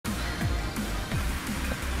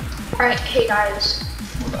Alright, hey guys.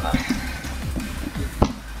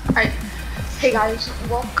 Alright, hey guys,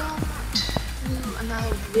 welcome to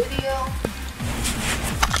another video.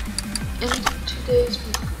 In today's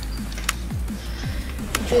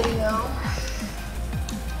video,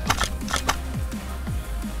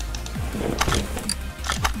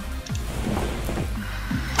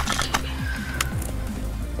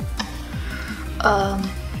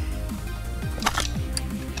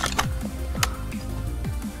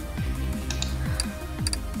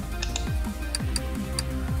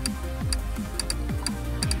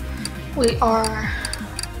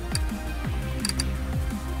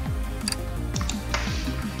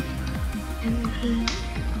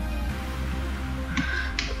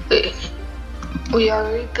 we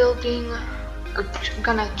are rebuilding, or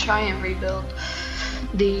gonna try and rebuild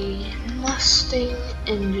the Mustang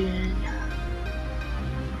engine.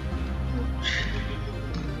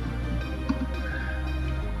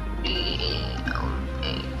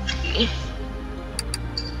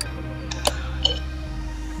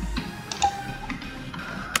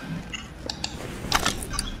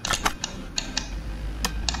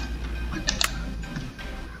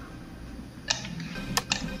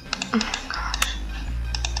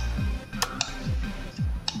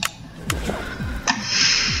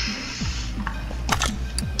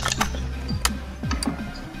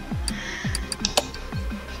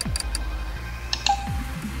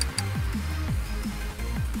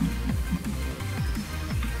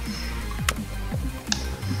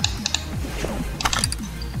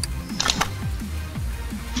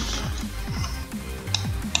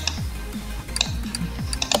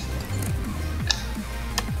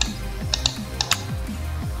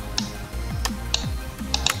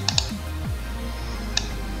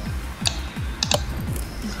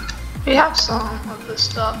 We have some of the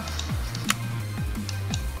stuff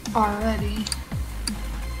already.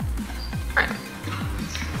 Right.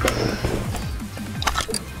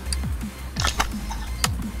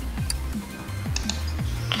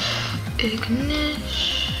 Ignition.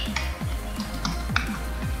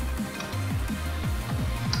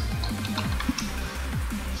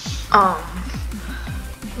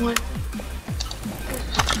 What?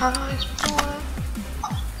 How do I spell it?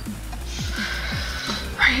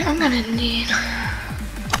 Alright, I'm gonna need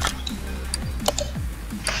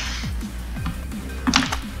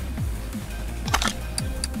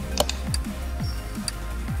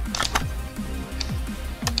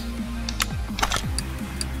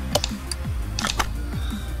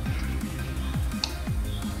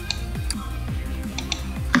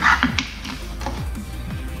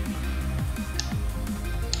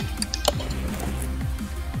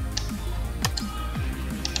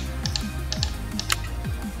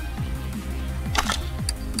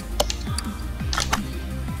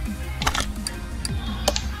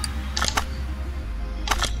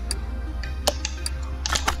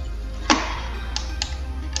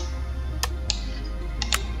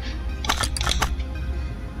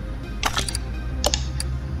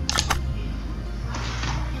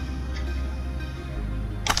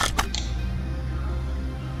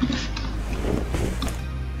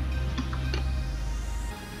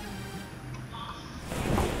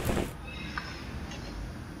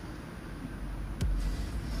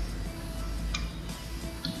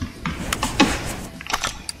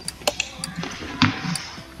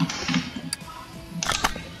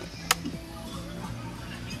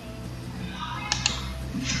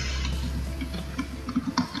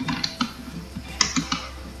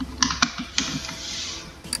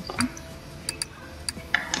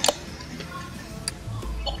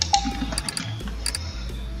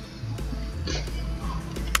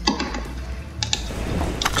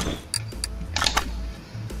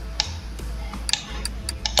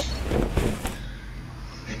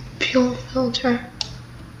fuel filter.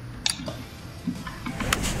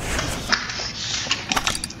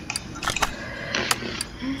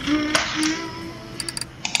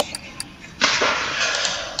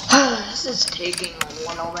 This is taking a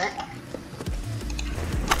little bit.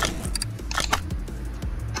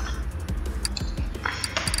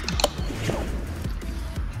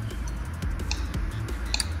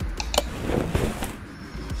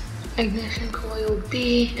 Ignition coil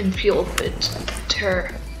B and fuel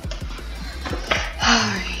filter.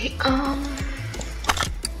 Alright,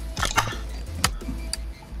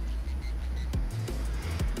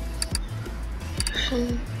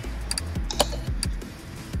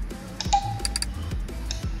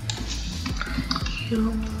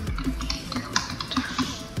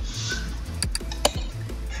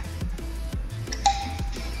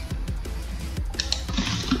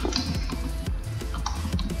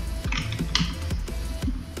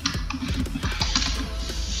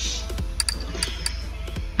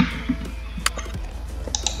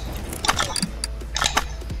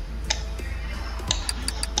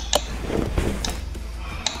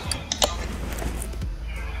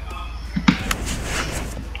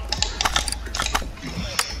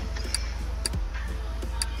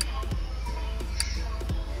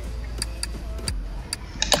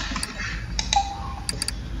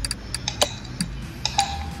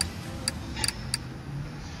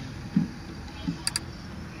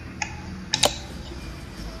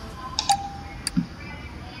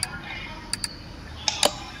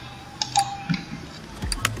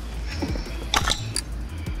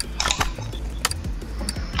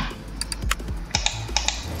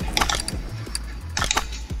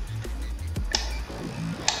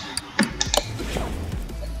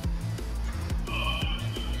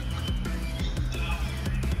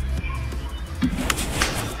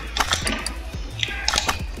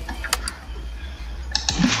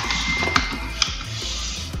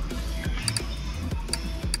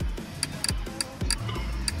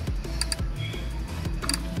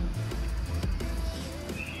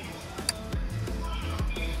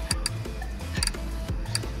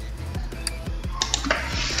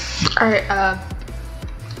 Alright,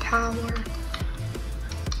 power.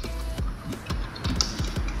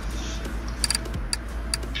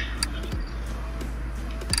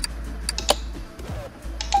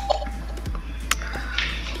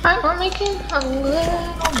 Alright, we're making a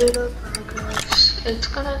little bit of progress. It's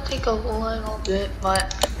gonna take a little bit,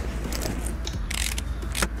 but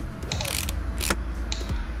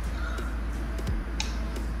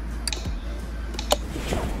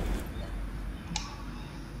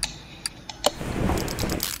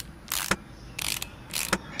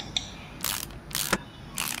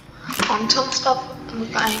until stuff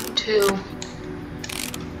I'm going to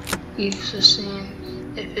use the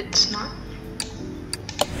same if it's not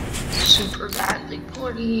super bad, like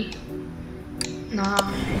 49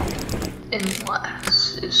 and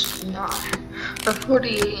less is not, or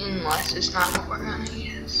 48 and less is not what we're gonna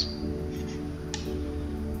use.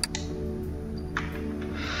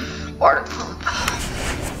 Water pump.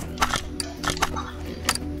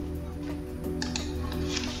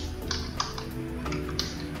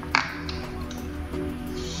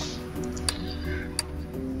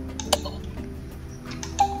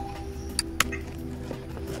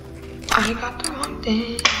 I got the wrong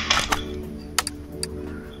thing.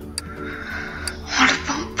 Water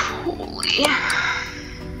pump pulley.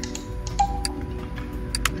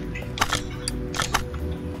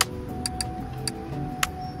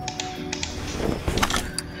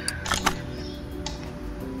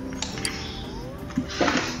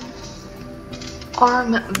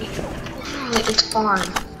 Arm. It's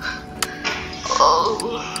arm.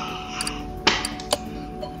 Oh.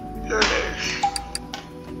 Here it is.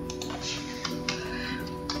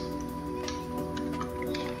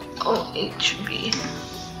 OHB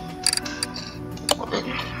 1.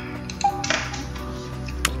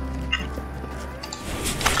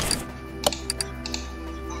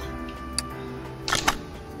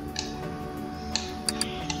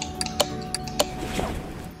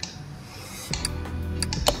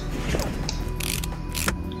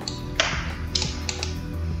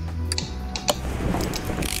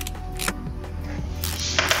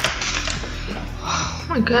 Oh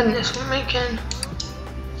my goodness, we're making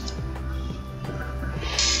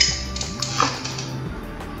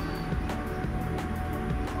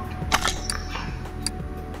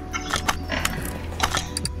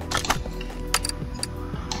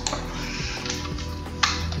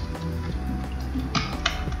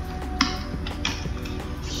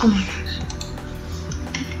oh my gosh.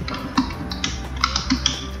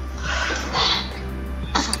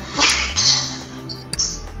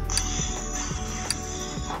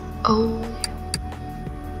 Oh.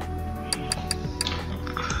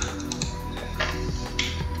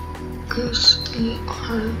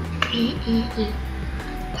 SERPEN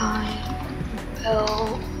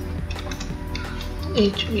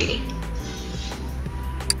LHV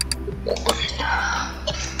 1.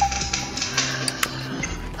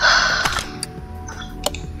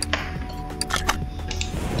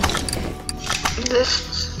 This,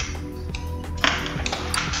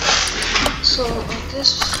 so this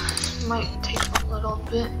might take a little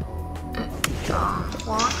bit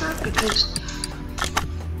longer because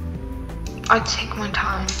I take my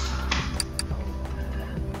time.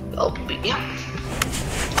 Oh, yeah.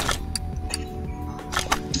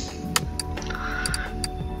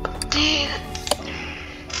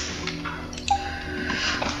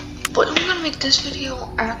 But I'm gonna make this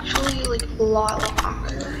video actually like a lot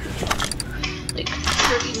longer. Like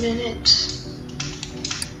 30 minutes.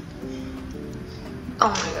 Oh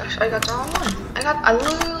my gosh, I got the wrong one. I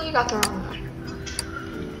literally got the wrong one.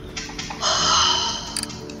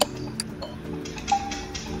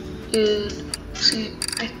 Dude, see,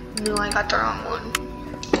 I knew I got the wrong one.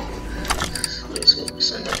 This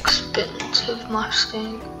is an expensive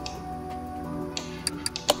Mustang.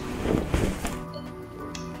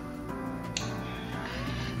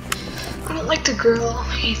 I don't like the grill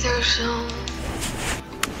either, so.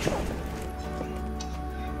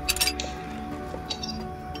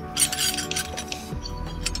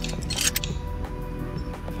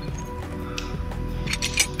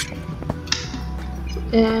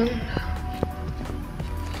 And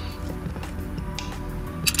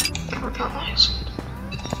organized.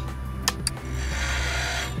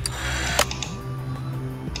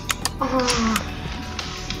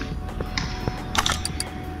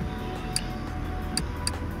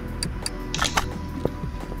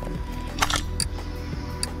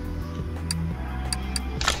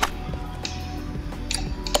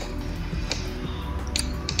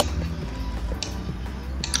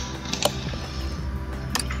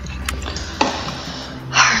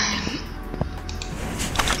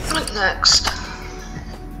 Next.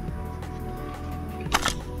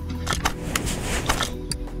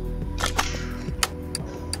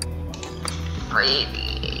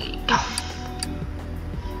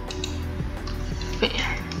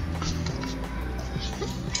 fan.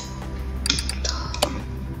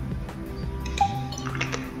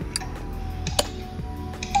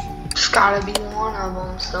 It's gotta be one of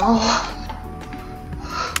them, so.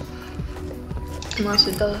 Unless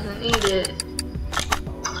it doesn't need it.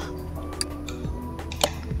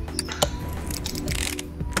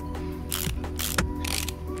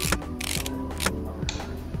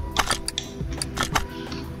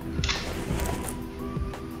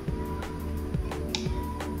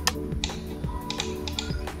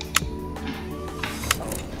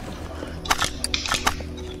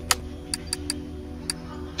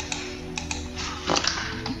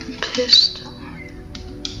 Pistol.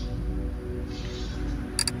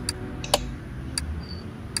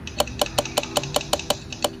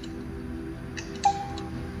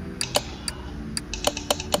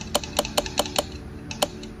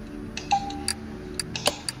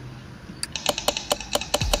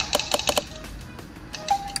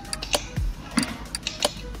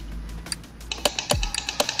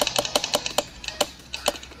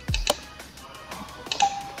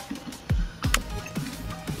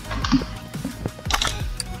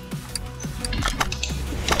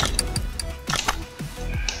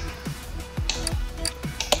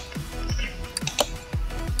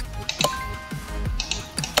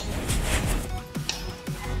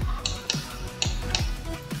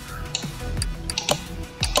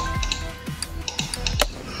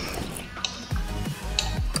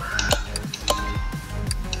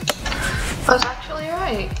 I was actually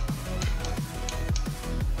right.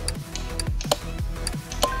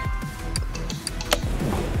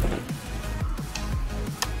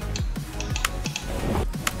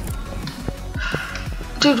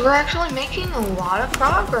 Dude, we're actually making a lot of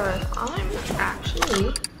progress. I'm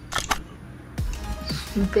actually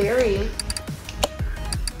very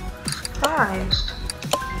surprised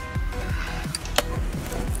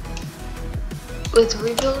with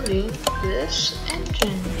rebuilding this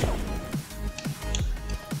engine.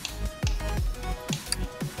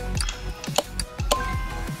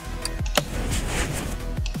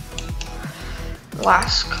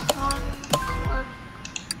 Last Concord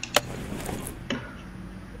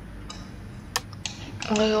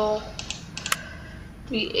oil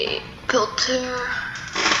V8 filter.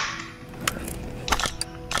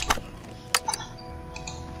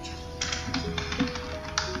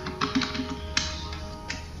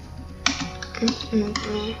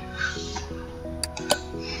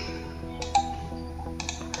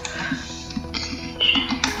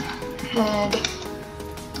 Head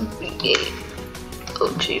V8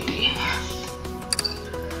 OGB.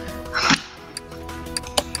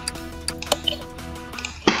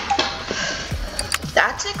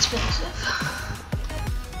 That's expensive.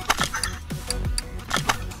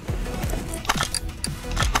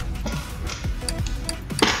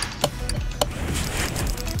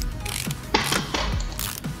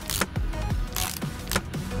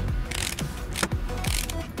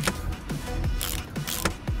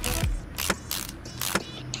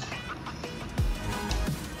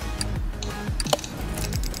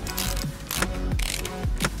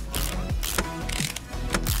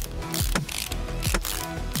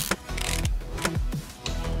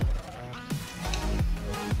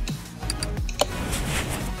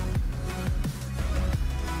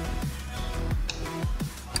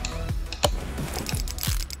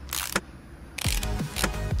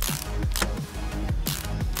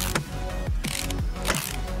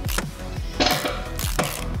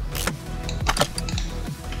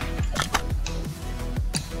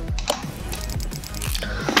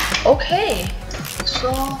 Okay,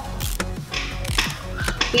 so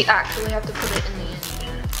we actually have to put it in the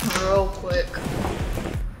engine real quick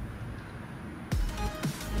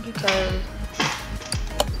because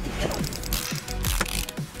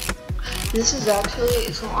this is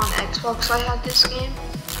actually, so on Xbox I had this game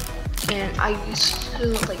and I used to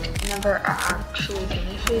like never actually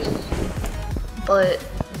finish it, but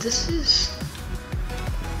this is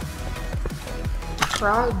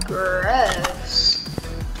progress.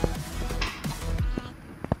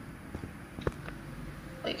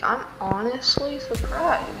 Like, I'm honestly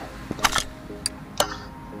surprised.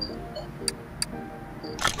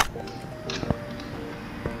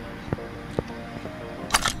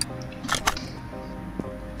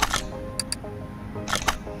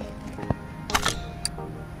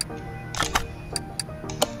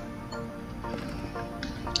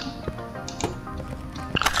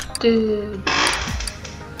 Dude.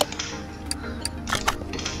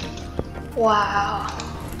 Wow.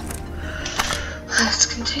 Let's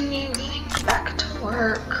continue getting back to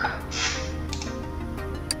work.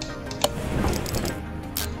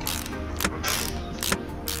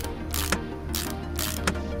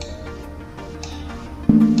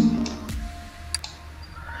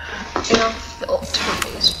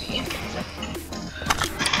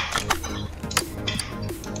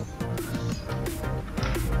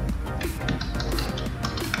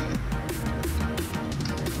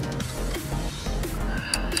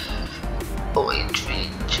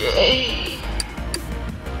 Jay.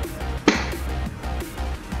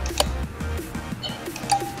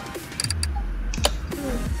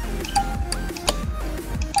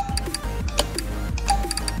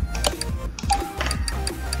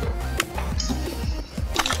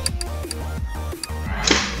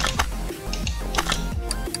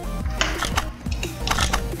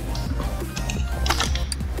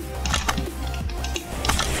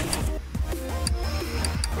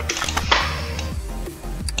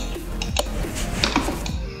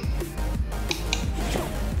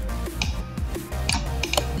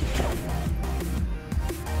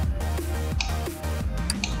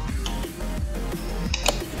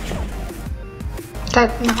 That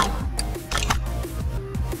no.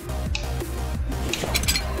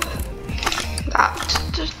 That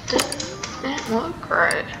just didn't look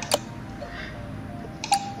right.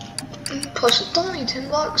 Plus it's only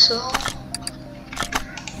 $10, so.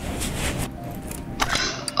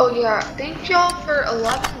 Oh yeah, thank y'all for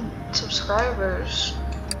 11 subscribers.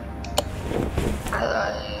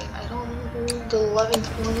 I don't know who the 11th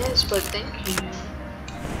one is, but thank you.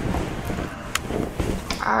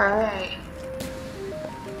 Alright.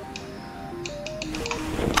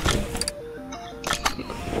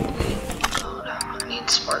 Hold on, I need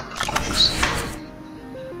spark plugs.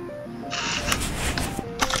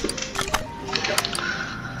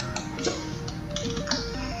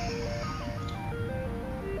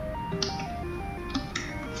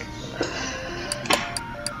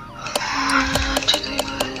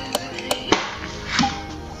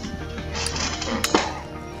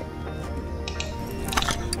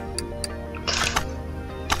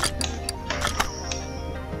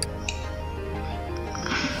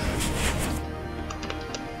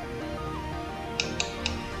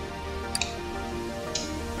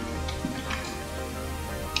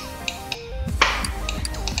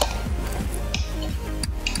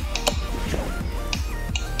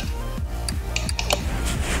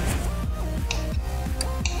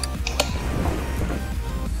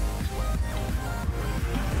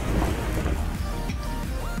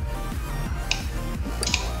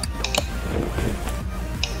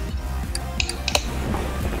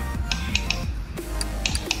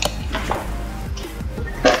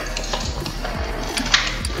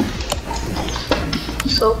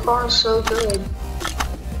 So far, so good.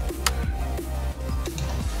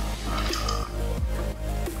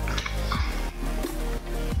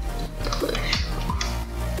 Push.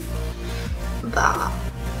 Bah.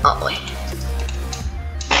 Oh wait.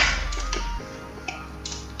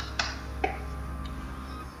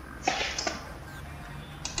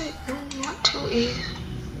 Wait, no, not too easy.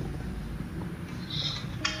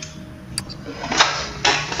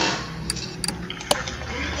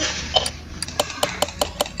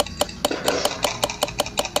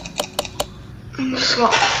 It's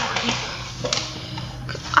not funny.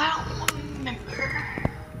 I don't remember.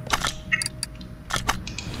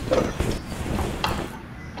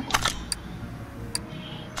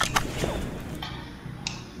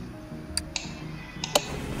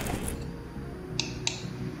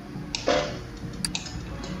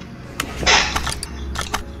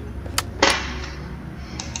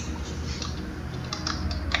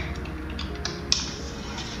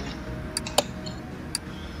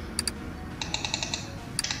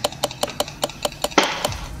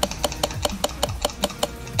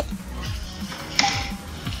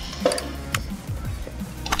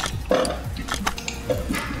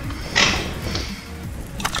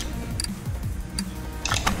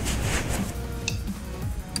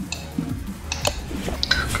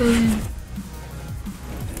 Good.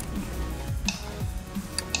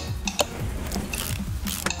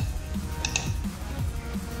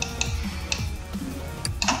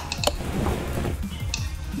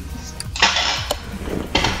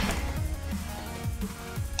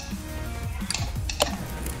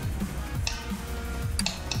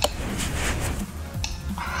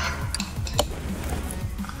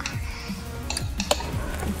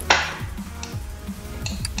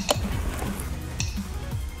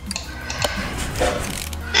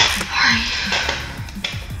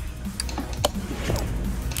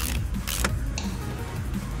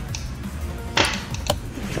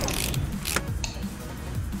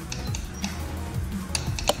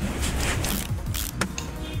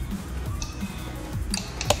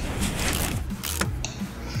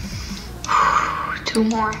 Two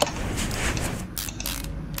more.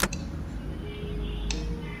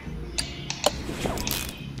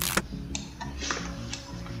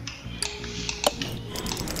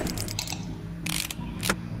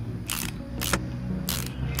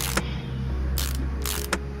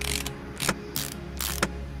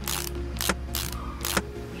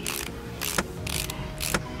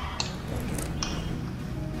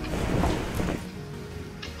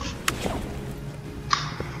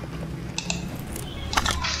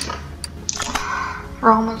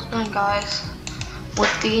 We're almost done, guys,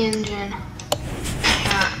 with the engine,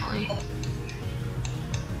 apparently.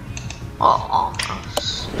 Well,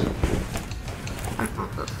 almost.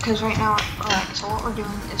 Because right now, alright, so what we're doing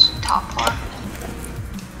is the top part.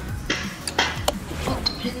 Well, it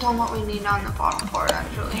depends on what we need on the bottom part,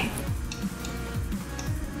 actually.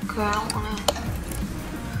 Okay, I don't want to,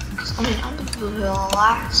 because I mean, I'm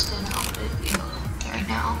blasting out videos right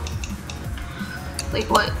now. Like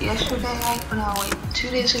what, yesterday, no wait, 2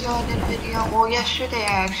 days ago I did a video. Well, yesterday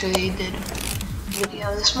I actually did a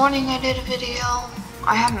video. This morning I did a video.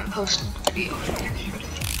 I haven't posted the video from yesterday.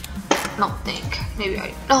 I don't think. Maybe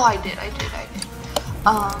no, I did. I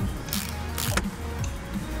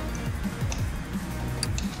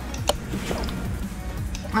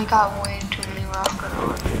got way too many rocket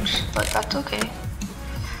launchers, but that's okay.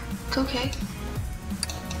 It's okay.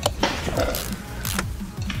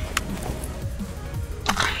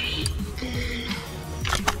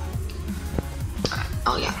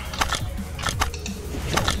 Oh yeah.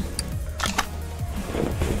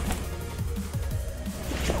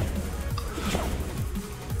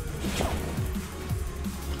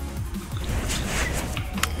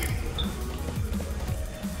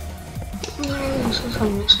 Since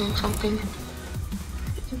I'm missing something,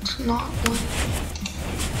 it's not one.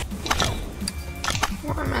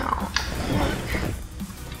 Where am I out?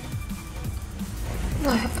 What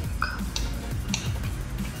the heck?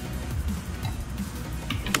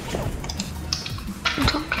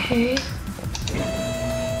 It's okay.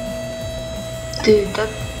 Dude,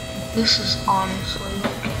 this is honestly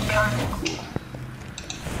looking kinda cool.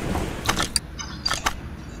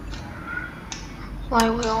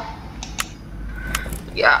 Flywheel.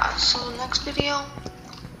 Yeah, so the next video,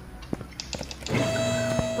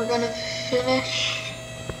 we're gonna finish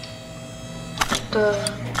the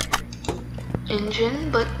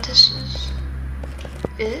engine, but this is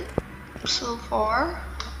it so far.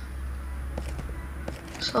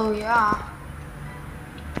 So yeah.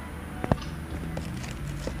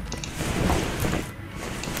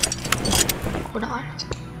 Hold on.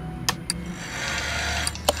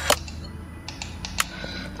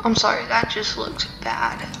 I'm sorry, that just looks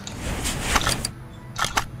bad.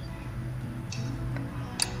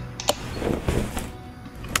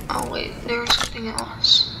 Oh wait, there was something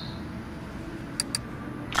else.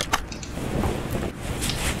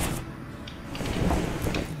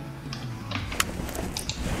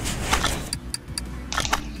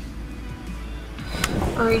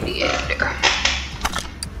 Radiator.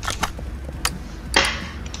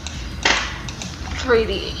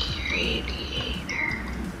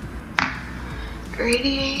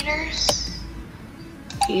 Radiators.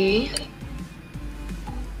 E.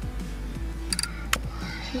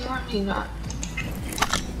 You already got.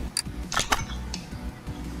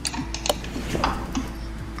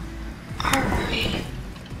 Alright.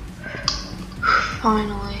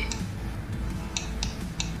 Finally.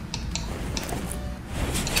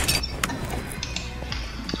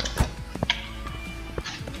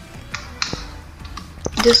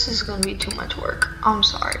 This is gonna be too much work. I'm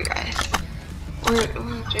sorry, guys. We're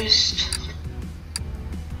just.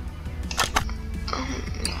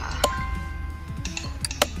 Yeah.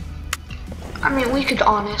 I mean, we could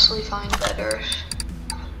honestly find better.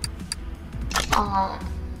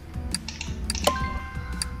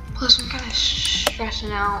 Plus, I'm kind of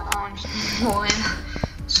stressing out on one,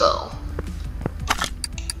 so.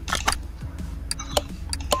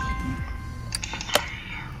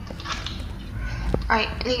 Alright,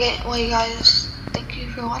 anyway guys, thank you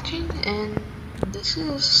for watching, and this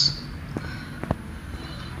is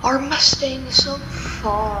our Mustang so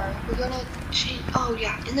far. We're gonna change, oh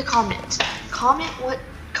yeah, in the comments, comment what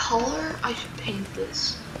color I should paint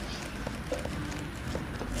this.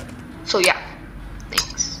 So yeah.